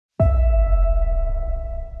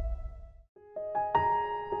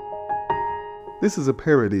This is a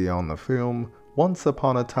parody on the film Once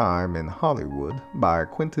Upon a Time in Hollywood by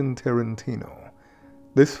Quentin Tarantino.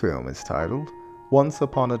 This film is titled Once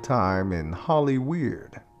Upon a Time in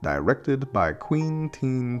Hollyweerd, directed by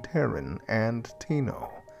Quentin Tarantino and Tino.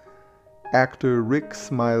 Actor Rick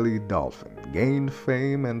Smiley Dolphin gained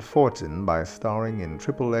fame and fortune by starring in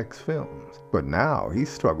XXX films, but now he's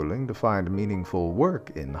struggling to find meaningful work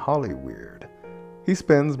in Hollyweerd. He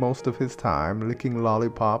spends most of his time licking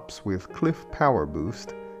lollipops with Cliff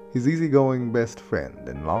Powerboost, his easygoing best friend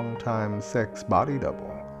and longtime sex body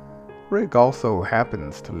double. Rick also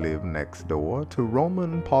happens to live next door to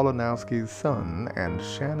Roman Polanowski's son and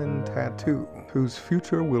Shannon Tattoo, whose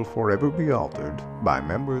future will forever be altered by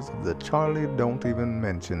members of the Charlie Don't Even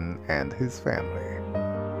Mention and his family.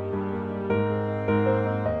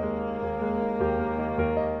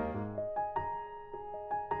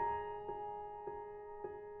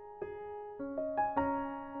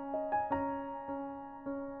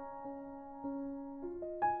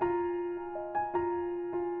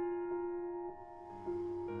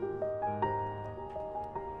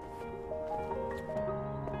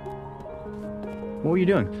 What were you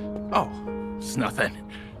doing? Oh, it's nothing.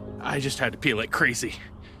 I just had to pee like crazy.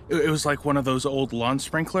 It was like one of those old lawn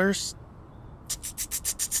sprinklers.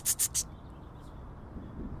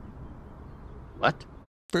 What?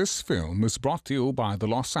 This film is brought to you by the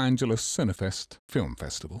Los Angeles CineFest Film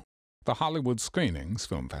Festival, the Hollywood Screenings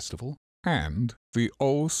Film Festival, and the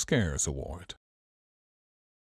O Scares Award.